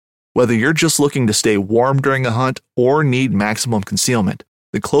Whether you're just looking to stay warm during a hunt or need maximum concealment,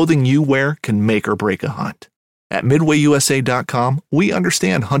 the clothing you wear can make or break a hunt. At MidwayUSA.com, we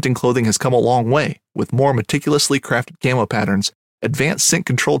understand hunting clothing has come a long way with more meticulously crafted camo patterns, advanced scent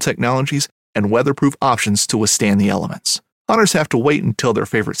control technologies, and weatherproof options to withstand the elements. Hunters have to wait until their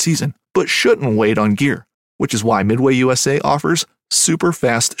favorite season, but shouldn't wait on gear, which is why Midway USA offers super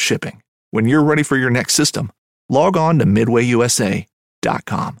fast shipping. When you're ready for your next system, log on to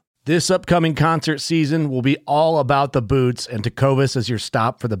MidwayUSA.com. This upcoming concert season will be all about the boots, and Tecovas is your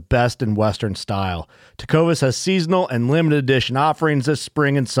stop for the best in Western style. Tecovas has seasonal and limited edition offerings this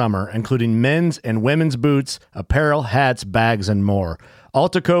spring and summer, including men's and women's boots, apparel, hats, bags, and more. All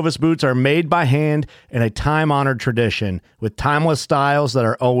Tecovas boots are made by hand in a time-honored tradition with timeless styles that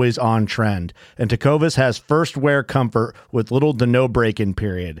are always on trend. And Tecovas has first wear comfort with little to no break-in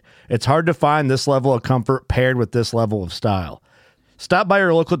period. It's hard to find this level of comfort paired with this level of style. Stop by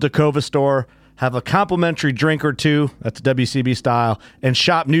your local Tecovas store, have a complimentary drink or two, that's WCB style, and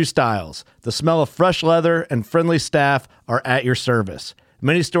shop new styles. The smell of fresh leather and friendly staff are at your service.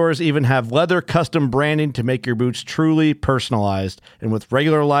 Many stores even have leather custom branding to make your boots truly personalized. And with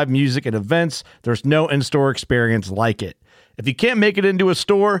regular live music and events, there's no in-store experience like it. If you can't make it into a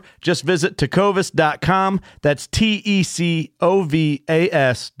store, just visit Tecovas.com. That's TECOVAS.com.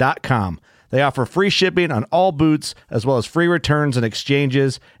 They offer free shipping on all boots, as well as free returns and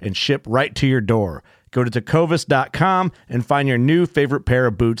exchanges, and ship right to your door. Go to Tecovas.com and find your new favorite pair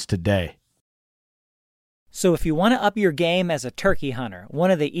of boots today. So if you want to up your game as a turkey hunter, one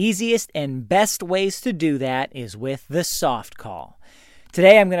of the easiest and best ways to do that is with the soft call.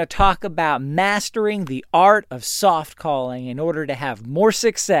 Today I'm going to talk about mastering the art of soft calling in order to have more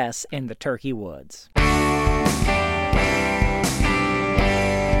success in the turkey woods.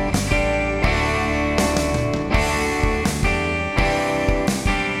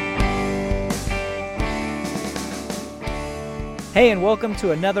 Hey, and welcome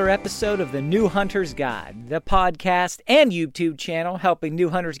to another episode of the New Hunter's Guide, the podcast and YouTube channel helping new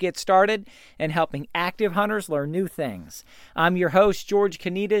hunters get started and helping active hunters learn new things. I'm your host, George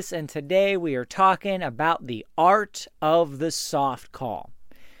Kanitas, and today we are talking about the art of the soft call.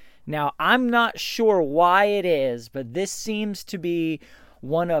 Now, I'm not sure why it is, but this seems to be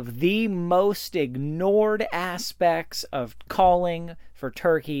one of the most ignored aspects of calling for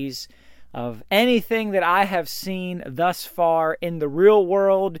turkeys of anything that I have seen thus far in the real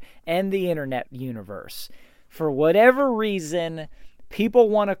world and the internet universe. For whatever reason, people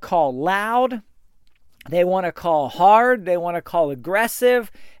want to call loud, they want to call hard, they want to call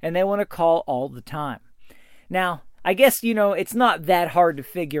aggressive, and they want to call all the time. Now, I guess, it's not that hard to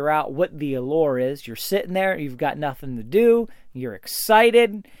figure out what the allure is. You're sitting there, you've got nothing to do, you're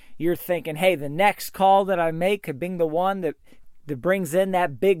excited, you're thinking, hey, the next call that I make could be the one that brings in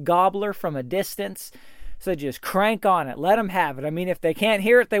that big gobbler from a distance. So just crank on it. Let them have it. I mean, if they can't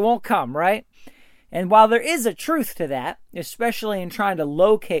hear it, they won't come, right? And while there is a truth to that, especially in trying to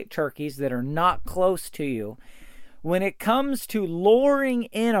locate turkeys that are not close to you, when it comes to luring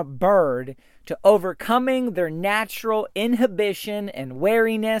in a bird, to overcoming their natural inhibition and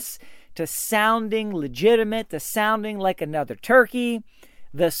wariness, to sounding legitimate, to sounding like another turkey,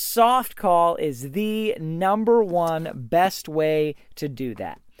 the soft call is the number one best way to do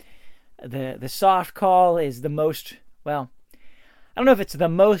that. The soft call is the most, I don't know if it's the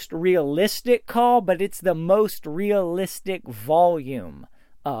most realistic call, but it's the most realistic volume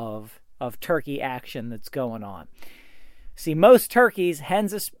of turkey action that's going on. See, most turkeys,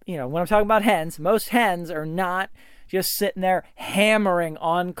 hens, when I'm talking about hens, most hens are not just sitting there hammering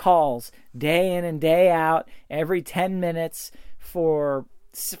on calls day in and day out every 10 minutes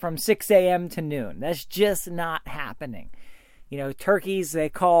from 6 a.m. to noon. That's just not happening. Turkeys, they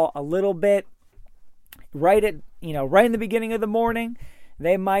call a little bit right in the beginning of the morning.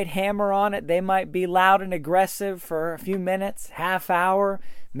 They might hammer on it. They might be loud and aggressive for a few minutes, half hour,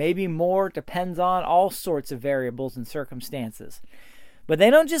 maybe more. Depends on all sorts of variables and circumstances. But they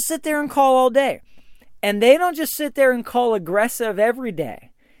don't just sit there and call all day. And they don't just sit there and call aggressive every day.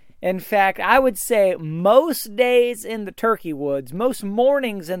 In fact, I would say most days in the turkey woods, most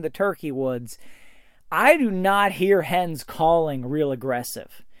mornings in the turkey woods, I do not hear hens calling real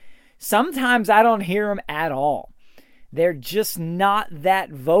aggressive. Sometimes I don't hear them at all. They're just not that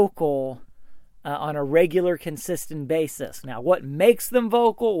vocal on a regular, consistent basis. Now, what makes them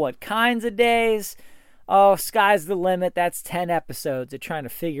vocal? What kinds of days? Oh, sky's the limit. That's 10 episodes of trying to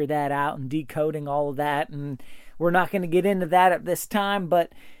figure that out and decoding all of that. And we're not going to get into that at this time,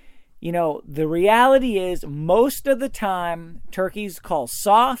 but the reality is most of the time turkeys call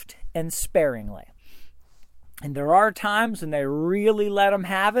soft and sparingly. And there are times when they really let them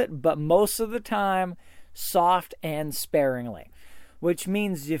have it, but most of the time, soft and sparingly. Which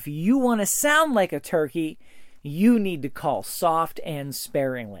means if you want to sound like a turkey, you need to call soft and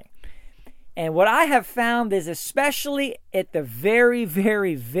sparingly. And what I have found is, especially at the very,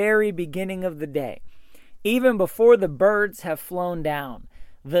 very, very beginning of the day, even before the birds have flown down,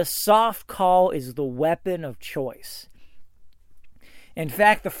 the soft call is the weapon of choice. In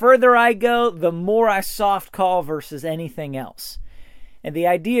fact, the further I go, the more I soft call versus anything else. And the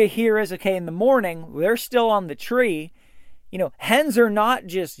idea here is, okay, in the morning, they're still on the tree. Hens are not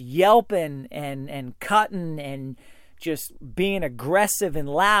just yelping and cutting and just being aggressive and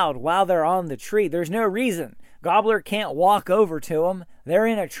loud while they're on the tree. There's no reason. Gobbler can't walk over to them. They're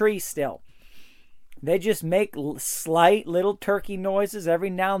in a tree still. They just make slight little turkey noises. Every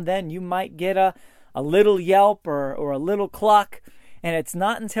now and then you might get a little yelp or a little cluck. And it's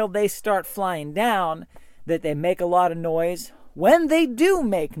not until they start flying down that they make a lot of noise. When they do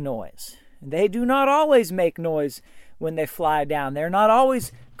make noise, they do not always make noise when they fly down. They're not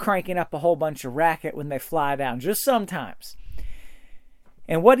always cranking up a whole bunch of racket when they fly down, just sometimes.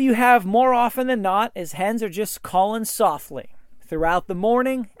 And what do you have more often than not is hens are just calling softly throughout the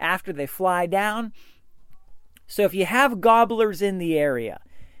morning after they fly down. So if you have gobblers in the area,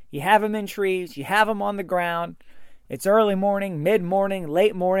 you have them in trees, you have them on the ground, it's early morning, mid-morning,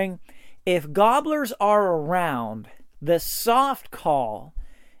 late morning. If gobblers are around, the soft call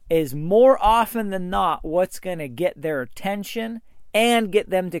is more often than not what's going to get their attention and get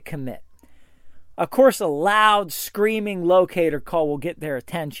them to commit. Of course, a loud, screaming locator call will get their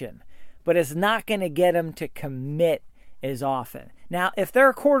attention, but it's not going to get them to commit as often. Now, if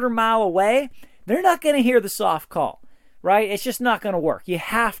they're a quarter mile away, they're not going to hear the soft call, right? It's just not going to work. You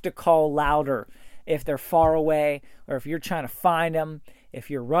have to call louder if they're far away, or if you're trying to find them, if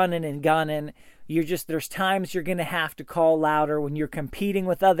you're running and gunning. There's times you're going to have to call louder when you're competing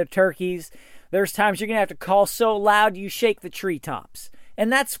with other turkeys. There's times you're going to have to call so loud you shake the treetops.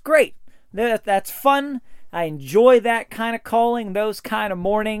 And that's great. That's fun. I enjoy that kind of calling, those kind of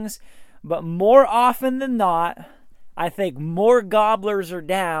mornings. But more often than not, I think more gobblers are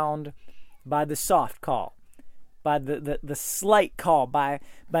downed by the soft call, by the slight call, by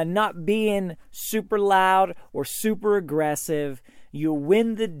not being super loud or super aggressive. You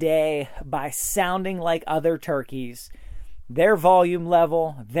win the day by sounding like other turkeys. Their volume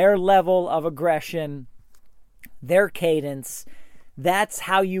level, their level of aggression, their cadence. That's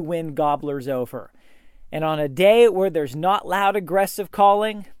how you win gobblers over. And on a day where there's not loud, aggressive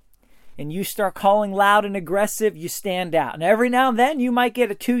calling, and you start calling loud and aggressive, you stand out. And every now and then you might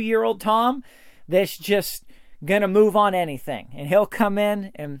get a 2-year-old Tom that's just going to move on anything. And he'll come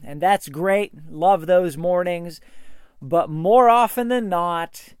in, and that's great. Love those mornings. But more often than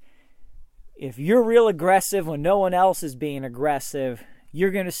not, if you're real aggressive when no one else is being aggressive,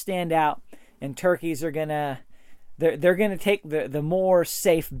 you're going to stand out, and turkeys are going to they're going to take the more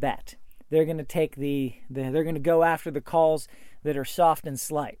safe bet. They're going to take they're going to go after the calls that are soft and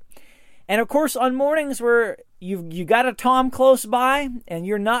slight. And of course, on mornings where you got a Tom close by and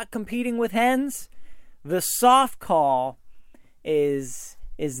you're not competing with hens, the soft call is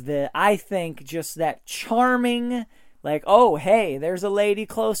I think just that charming, like, oh, hey, there's a lady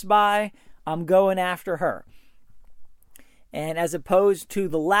close by, I'm going after her. And as opposed to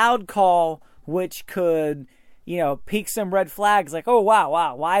the loud call, which could, peak some red flags, like, oh,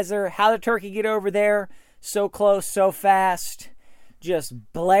 wow, how'd the turkey get over there so close, so fast,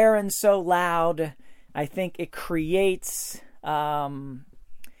 just blaring so loud. I think it creates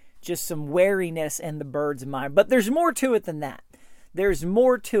just some wariness in the bird's mind. But there's more to it than that. There's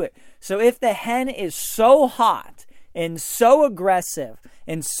more to it. So if the hen is so hot and so aggressive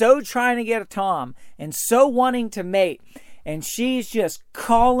and so trying to get a Tom and so wanting to mate, and she's just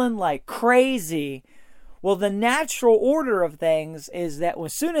calling like crazy, well, the natural order of things is that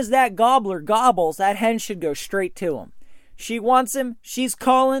as soon as that gobbler gobbles, that hen should go straight to him. She wants him. She's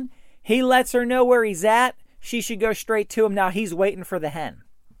calling. He lets her know where he's at. She should go straight to him. Now he's waiting for the hen.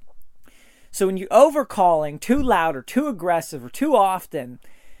 So when you're overcalling too loud or too aggressive or too often,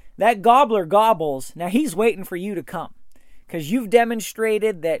 that gobbler gobbles. Now he's waiting for you to come because you've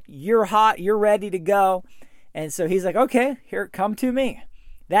demonstrated that you're hot, you're ready to go. And so he's like, okay, here, come to me.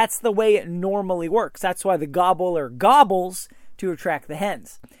 That's the way it normally works. That's why the gobbler gobbles to attract the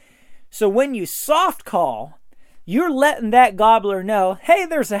hens. So when you soft call, you're letting that gobbler know, hey,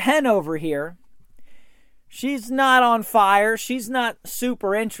 there's a hen over here. She's not on fire. She's not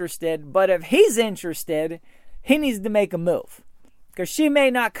super interested. But if he's interested, he needs to make a move. Because she may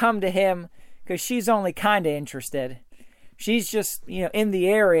not come to him because she's only kind of interested. She's just, in the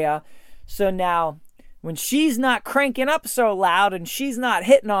area. So now When she's not cranking up so loud and she's not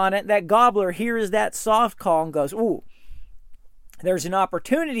hitting on it, that gobbler hears that soft call and goes, ooh, there's an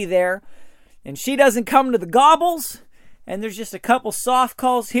opportunity there. And she doesn't come to the gobbles, and there's just a couple soft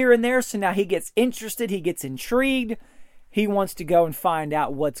calls here and there. So now he gets interested, he gets intrigued. He wants to go and find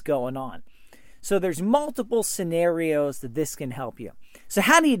out what's going on. So there's multiple scenarios that this can help you. So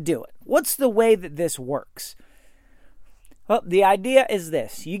how do you do it? What's the way that this works? Well, the idea is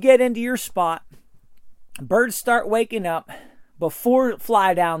this. You get into your spot. Birds start waking up before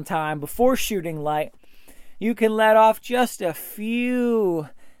fly down time, before shooting light. You can let off just a few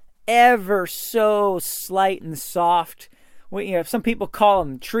ever so slight and soft. Some people call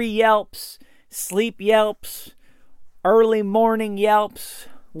them tree yelps, sleep yelps, early morning yelps,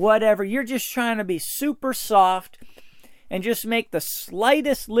 whatever. You're just trying to be super soft and just make the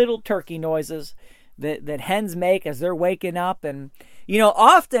slightest little turkey noises that hens make as they're waking up. And,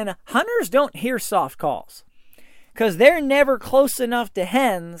 often hunters don't hear soft calls because they're never close enough to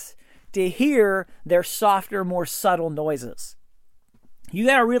hens to hear their softer, more subtle noises. You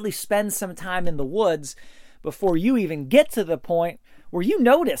got to really spend some time in the woods before you even get to the point where you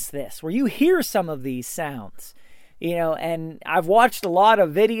notice this, where you hear some of these sounds. And I've watched a lot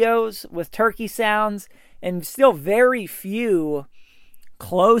of videos with turkey sounds and still very few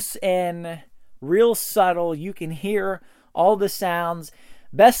close in, real subtle. You can hear all the sounds.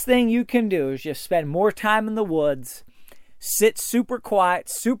 Best thing you can do is just spend more time in the woods, sit super quiet,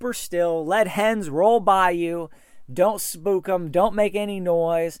 super still, let hens roll by you. Don't spook them. Don't make any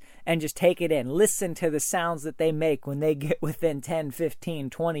noise. And just take it in. Listen to the sounds that they make when they get within 10, 15,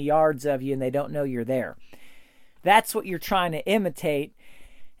 20 yards of you and they don't know you're there. That's what you're trying to imitate.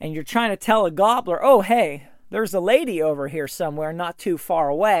 And you're trying to tell a gobbler, oh, hey, there's a lady over here somewhere not too far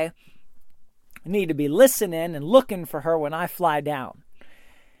away. I need to be listening and looking for her when I fly down.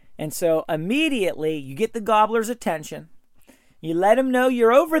 And so immediately you get the gobbler's attention. You let them know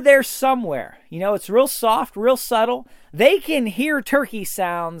you're over there somewhere. It's real soft, real subtle. They can hear turkey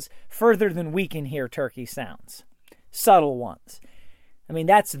sounds further than we can hear turkey sounds. Subtle ones.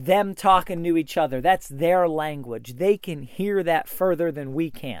 That's them talking to each other. That's their language. They can hear that further than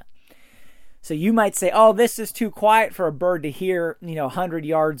we can. So you might say, oh, this is too quiet for a bird to hear, 100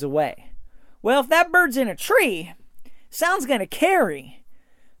 yards away. Well, if that bird's in a tree, sound's going to carry.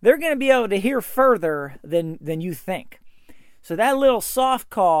 They're going to be able to hear further than you think. So that little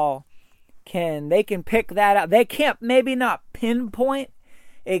soft call, they can pick that out. They can't maybe not pinpoint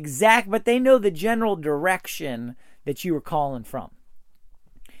exact, but they know the general direction that you were calling from.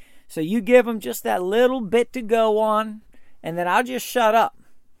 So you give them just that little bit to go on, and then I'll just shut up.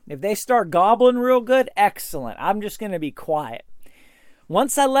 If they start gobbling real good, excellent. I'm just going to be quiet.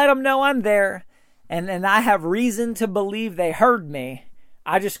 Once I let them know I'm there, and I have reason to believe they heard me,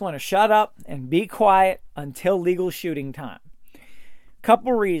 I just want to shut up and be quiet until legal shooting time.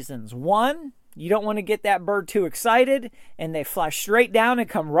 Couple reasons. One, you don't want to get that bird too excited and they fly straight down and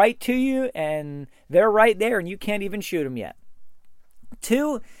come right to you and they're right there and you can't even shoot them yet.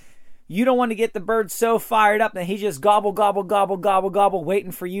 Two, you don't want to get the bird so fired up that he just gobble, gobble, gobble, gobble, gobble,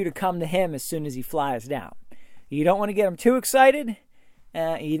 waiting for you to come to him as soon as he flies down. You don't want to get him too excited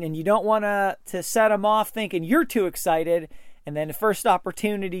and you don't want to set him off thinking you're too excited and then the first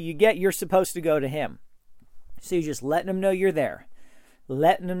opportunity you get, you're supposed to go to him. So you're just letting him know you're there.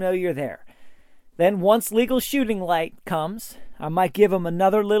 Letting them know you're there. Then once legal shooting light comes, I might give him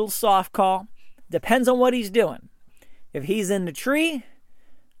another little soft call. Depends on what he's doing. If he's in the tree,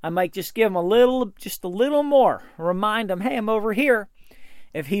 I might just give him just a little more. Remind him, hey, I'm over here.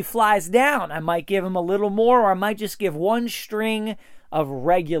 If he flies down, I might give him a little more, or I might just give one string of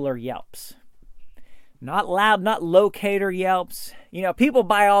regular yelps. Not loud, not locator yelps. People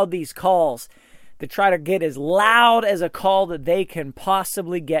buy all these calls to try to get as loud as a call that they can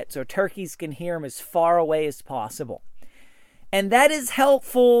possibly get so turkeys can hear them as far away as possible. And that is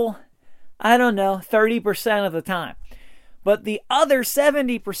helpful, 30% of the time. But the other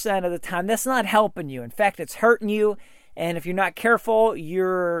 70% of the time, that's not helping you. In fact, it's hurting you. And if you're not careful,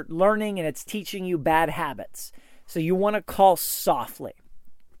 you're learning and it's teaching you bad habits. So you want to call softly.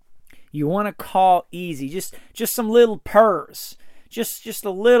 You want to call easy. Just some little purrs. Just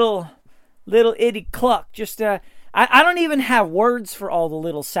a little itty cluck. I don't even have words for all the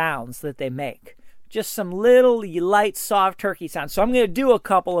little sounds that they make. Just some little light, soft turkey sounds. So I'm going to do a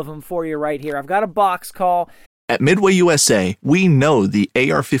couple of them for you right here. I've got a box call. At Midway USA, we know the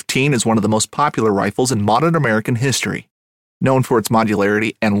AR-15 is one of the most popular rifles in modern American history. Known for its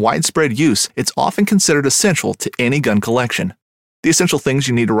modularity and widespread use, it's often considered essential to any gun collection. The essential things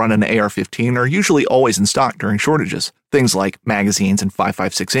you need to run an AR-15 are usually always in stock during shortages, things like magazines and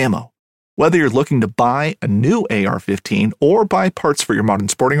 .556 ammo. Whether you're looking to buy a new AR-15 or buy parts for your modern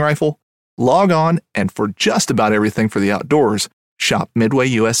sporting rifle, log on and for just about everything for the outdoors, shop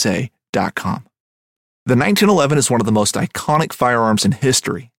MidwayUSA.com. The 1911 is one of the most iconic firearms in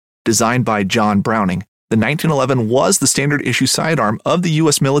history. Designed by John Browning, the 1911 was the standard issue sidearm of the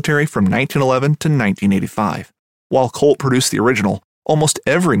U.S. military from 1911 to 1985. While Colt produced the original, almost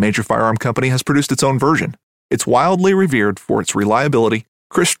every major firearm company has produced its own version. It's wildly revered for its reliability,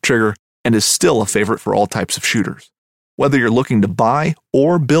 crisp trigger, and is still a favorite for all types of shooters. Whether you're looking to buy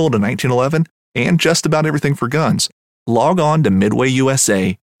or build a 1911 and just about everything for guns, log on to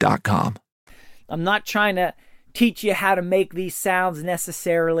MidwayUSA.com. I'm not trying to teach you how to make these sounds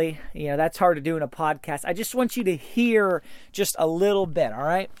necessarily. That's hard to do in a podcast. I just want you to hear just a little bit, all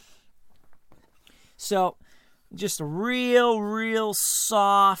right? So, just real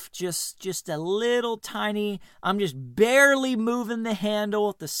soft, just a little tiny. I'm just barely moving the handle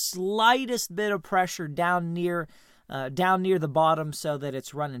with the slightest bit of pressure down near the bottom so that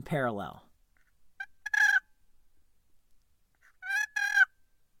it's running parallel.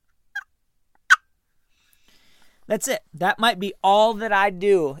 That's it. That might be all that I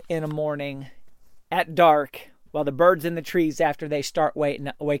do in a morning at dark while the birds in the trees after they start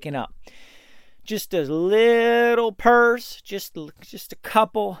waking up. Just a little purrs, just a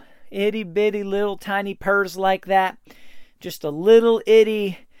couple itty bitty little tiny purrs like that. Just a little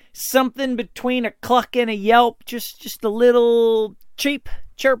itty something between a cluck and a yelp, just a little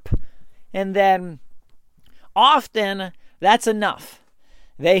chirp. And then often that's enough.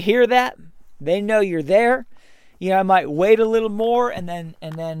 They hear that, they know you're there. I might wait a little more and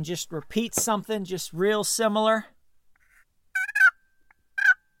then just repeat something just real similar.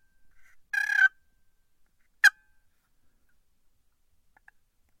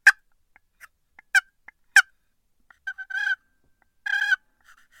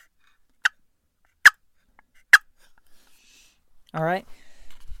 All right,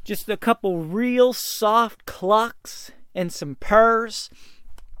 just a couple real soft clucks and some purrs,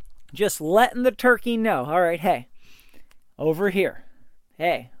 just letting the turkey know, all right, hey, over here.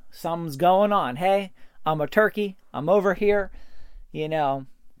 Hey, something's going on. Hey, I'm a turkey. I'm over here. I'm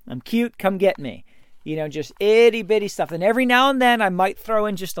cute. Come get me. Just itty bitty stuff. And every now and then I might throw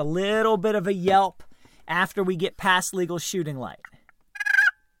in just a little bit of a yelp after we get past legal shooting light.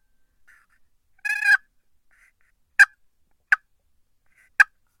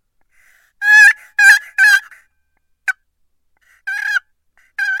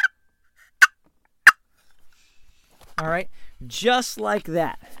 All right, just like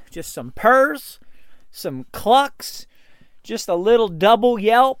that. Just some purrs, some clucks, just a little double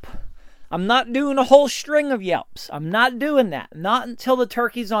yelp. I'm not doing a whole string of yelps. I'm not doing that. Not until the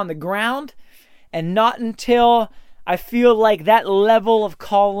turkey's on the ground and not until I feel like that level of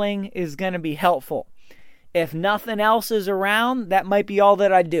calling is going to be helpful. If nothing else is around, that might be all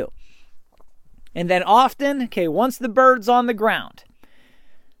that I do. And then often, once the bird's on the ground,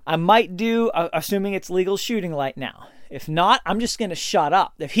 I might do, assuming it's legal shooting light now. If not, I'm just going to shut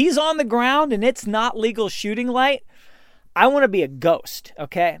up. If he's on the ground and it's not legal shooting light, I want to be a ghost,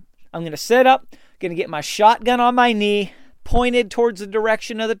 okay? I'm going to sit up, going to get my shotgun on my knee, pointed towards the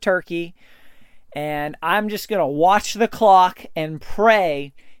direction of the turkey, and I'm just going to watch the clock and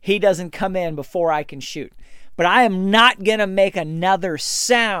pray he doesn't come in before I can shoot. But I am not going to make another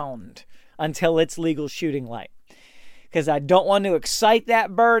sound until it's legal shooting light, because I don't want to excite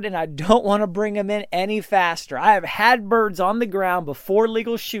that bird and I don't want to bring him in any faster. I have had birds on the ground before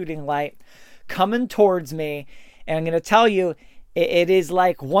legal shooting light coming towards me, and I'm going to tell you, it is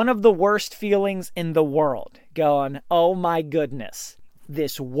like one of the worst feelings in the world, going, oh my goodness,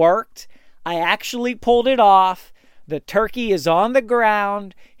 this worked. I actually pulled it off. The turkey is on the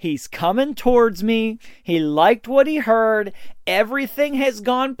ground. He's coming towards me. He liked what he heard. Everything has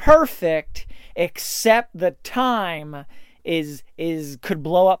gone perfect, except the time could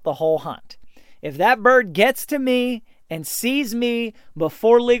blow up the whole hunt. If that bird gets to me and sees me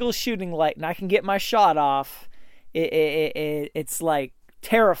before legal shooting light and I can get my shot off, it's like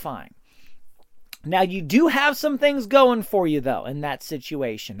terrifying. Now, you do have some things going for you, though, in that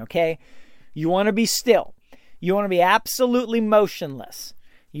situation, okay? You want to be still. You want to be absolutely motionless.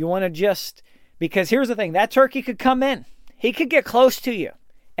 You want to because here's the thing, that turkey could come in. He could get close to you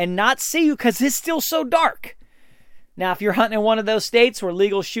and not see you because it's still so dark. Now, if you're hunting in one of those states where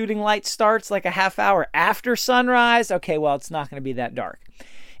legal shooting light starts like a half hour after sunrise, okay, well, it's not going to be that dark.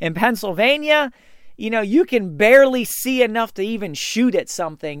 In Pennsylvania, you can barely see enough to even shoot at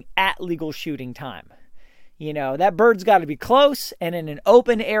something at legal shooting time. That bird's got to be close and in an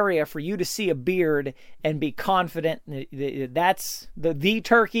open area for you to see a beard and be confident that's the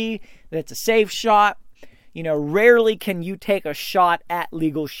turkey, that's a safe shot. Rarely can you take a shot at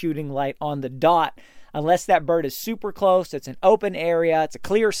legal shooting light on the dot unless that bird is super close, it's an open area, it's a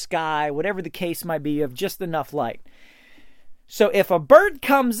clear sky, whatever the case might be, you have just enough light. So if a bird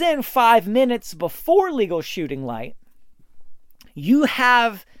comes in 5 minutes before legal shooting light, you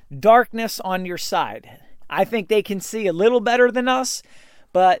have darkness on your side. I think they can see a little better than us,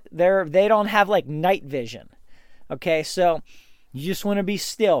 but they don't have like night vision. Okay, so you just want to be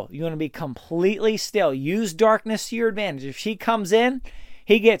still. You want to be completely still. Use darkness to your advantage. If she comes in,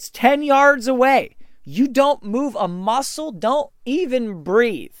 he gets 10 yards away. You don't move a muscle. Don't even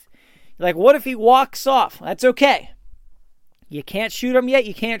breathe. Like, what if he walks off? That's okay. You can't shoot him yet.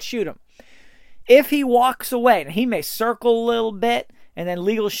 You can't shoot him. If he walks away, and he may circle a little bit, and then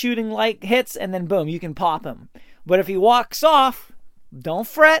legal shooting light hits, and then boom, you can pop him. But if he walks off, don't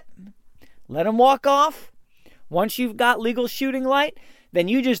fret. Let him walk off. Once you've got legal shooting light, then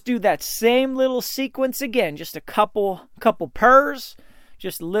you just do that same little sequence again. Just a couple purrs,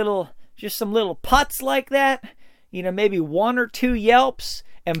 just some little putts like that. Maybe 1 or 2 yelps,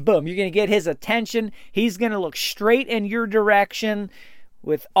 and boom, you're going to get his attention. He's going to look straight in your direction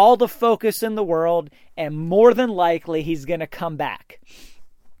with all the focus in the world, and more than likely, he's going to come back.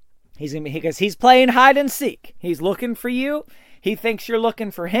 Because he's playing hide and seek. He's looking for you. He thinks you're looking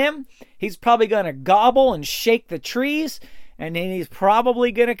for him. He's probably going to gobble and shake the trees, and then he's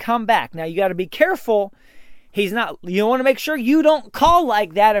probably going to come back. Now, you got to be careful. You want to make sure you don't call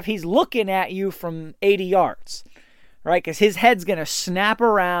like that if he's looking at you from 80 yards, right? Because his head's going to snap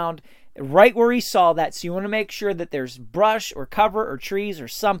around right where he saw that. So you want to make sure that there's brush or cover or trees or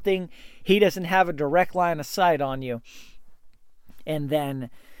something. He doesn't have a direct line of sight on you. And then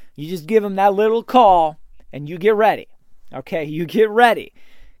you just give him that little call and you get ready. Okay, you get ready,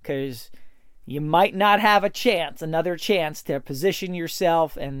 because you might not have another chance to position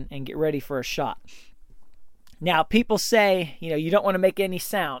yourself and get ready for a shot. Now, people say, you don't want to make any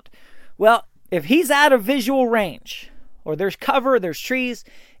sound. Well, if he's out of visual range, or there's cover, there's trees,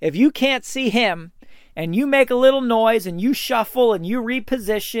 if you can't see him, and you make a little noise, and you shuffle, and you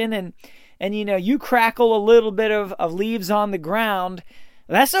reposition, and you crackle a little bit of leaves on the ground,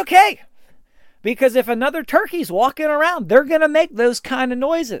 that's okay. Because if another turkey's walking around, they're going to make those kind of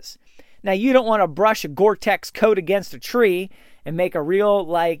noises. Now, you don't want to brush a Gore-Tex coat against a tree and make a real,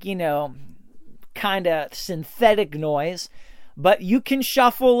 kind of synthetic noise. But you can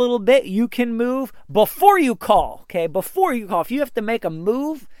shuffle a little bit. You can move before you call, okay? Before you call. If you have to make a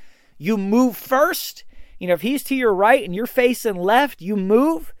move, you move first. If he's to your right and you're facing left, you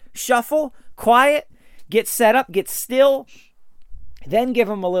move, shuffle, quiet, get set up, get still, then give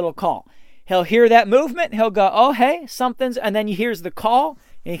him a little call. He'll hear that movement. He'll go, oh, hey, something's... And then he hears the call,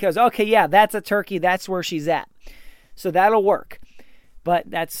 and he goes, okay, yeah, that's a turkey. That's where she's at. So that'll work. But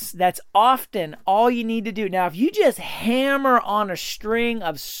that's often all you need to do. Now, if you just hammer on a string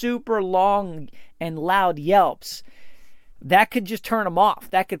of super long and loud yelps, that could just turn him off.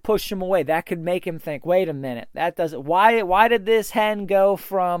 That could push him away. That could make him think, wait a minute, that doesn't... Why did this hen go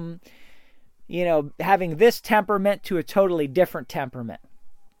from, having this temperament to a totally different temperament?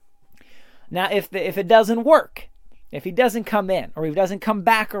 Now, if it doesn't work, if he doesn't come in, or he doesn't come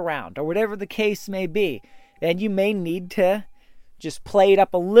back around, or whatever the case may be, then you may need to just play it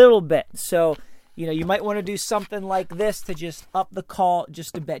up a little bit. So, you might want to do something like this to just up the call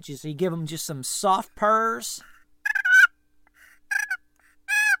just a bit. So you give him just some soft purrs.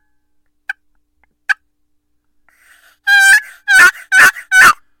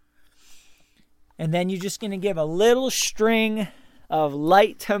 And then you're just going to give a little string of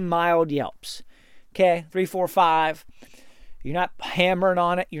light to mild yelps. Okay, 3, 4, 5. You're not hammering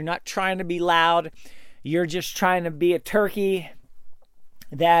on it. You're not trying to be loud. You're just trying to be a turkey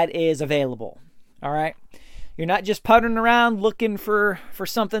that is available. All right? You're not just puttering around looking for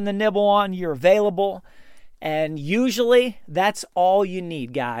something to nibble on. You're available. And usually that's all you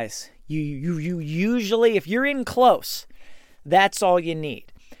need, guys. You usually, if you're in close, that's all you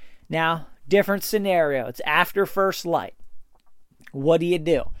need. Now, different scenario. It's after first light. What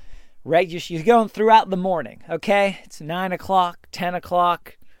do? Right? You're going throughout the morning, okay? It's 9 o'clock, 10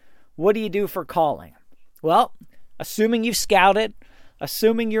 o'clock. What do you do for calling? Well, assuming you've scouted,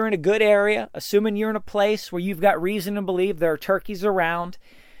 assuming you're in a good area, assuming you're in a place where you've got reason to believe there are turkeys around,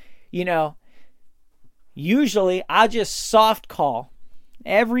 usually I just soft call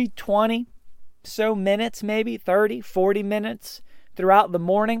every 20 so minutes, maybe 30, 40 minutes throughout the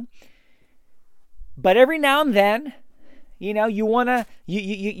morning. But every now and then, you want to,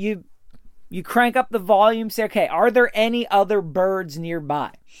 you you crank up the volume, say, okay, are there any other birds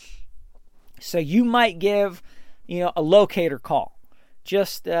nearby? So you might give, a locator call.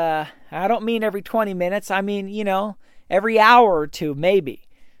 Just, I don't mean every 20 minutes. I mean, every hour or two, maybe.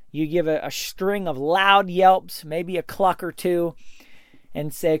 You give a string of loud yelps, maybe a cluck or two,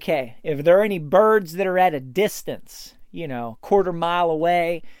 and say, okay, if there are any birds that are at a distance, quarter mile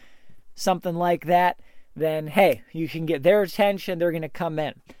away, something like that, then, hey, you can get their attention. They're going to come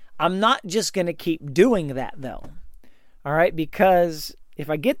in. I'm not just going to keep doing that, though. All right, because if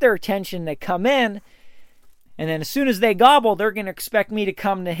I get their attention, they come in, and then as soon as they gobble, they're going to expect me to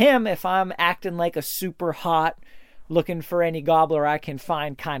come to him if I'm acting like a super hot, looking for any gobbler I can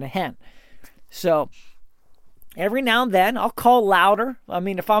find kind of hen. So every now and then, I'll call louder. I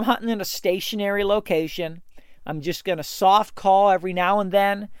mean, if I'm hunting in a stationary location, I'm just going to soft call every now and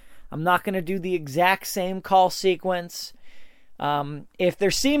then. I'm not going to do the exact same call sequence. If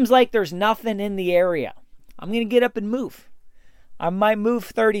there seems like there's nothing in the area, I'm going to get up and move. I might move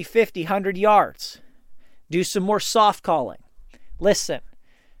 30, 50, 100 yards. Do some more soft calling. Listen,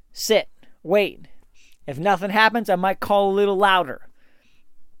 sit, wait. If nothing happens, I might call a little louder.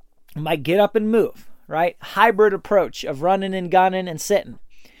 I might get up and move, right? Hybrid approach of running and gunning and sitting.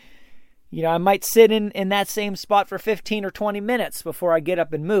 I might sit in that same spot for 15 or 20 minutes before I get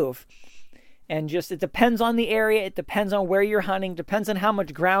up and move. And just, it depends on the area. It depends on where you're hunting. Depends on how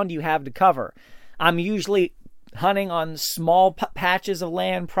much ground you have to cover. I'm usually hunting on small patches of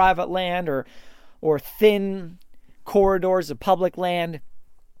land, private land, or thin corridors of public land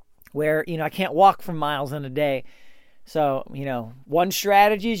where, I can't walk for miles in a day. So, one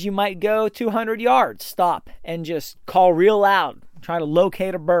strategy is you might go 200 yards, stop, and just call real loud, try to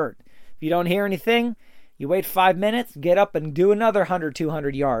locate a bird. If you don't hear anything, you wait 5 minutes, get up and do another 100,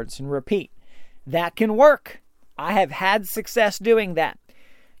 200 yards and repeat. That can work. I have had success doing that.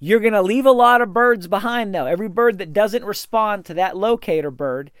 You're going to leave a lot of birds behind, though. Every bird that doesn't respond to that locator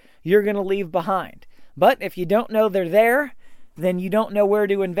bird, you're going to leave behind. But if you don't know they're there, then you don't know where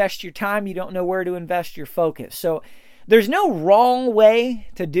to invest your time. You don't know where to invest your focus. So there's no wrong way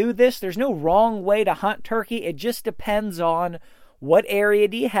to do this. There's no wrong way to hunt turkey. It just depends on what area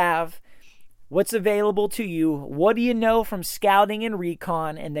do you have, what's available to you, what do you know from scouting and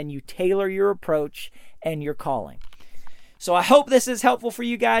recon, and then you tailor your approach and your calling. So I hope this is helpful for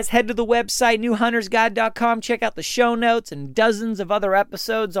you guys. Head to the website, newhuntersguide.com. Check out the show notes and dozens of other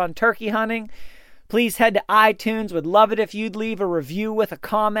episodes on turkey hunting. Please head to iTunes. Would love it if you'd leave a review with a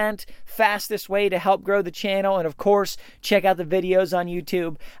comment. Fastest way to help grow the channel. And of course, check out the videos on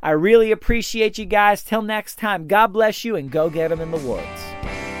YouTube. I really appreciate you guys. Till next time, God bless you and go get them in the woods.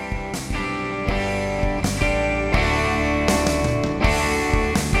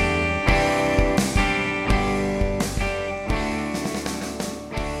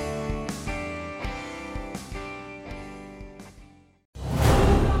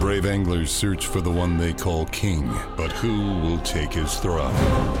 Brave anglers search for the one they call king, but who will take his throne?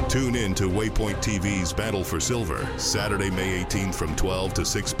 Tune in to Waypoint TV's Battle for Silver, Saturday, May 18th from 12 to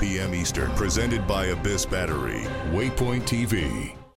 6 p.m. Eastern. Presented by Abyss Battery. Waypoint TV.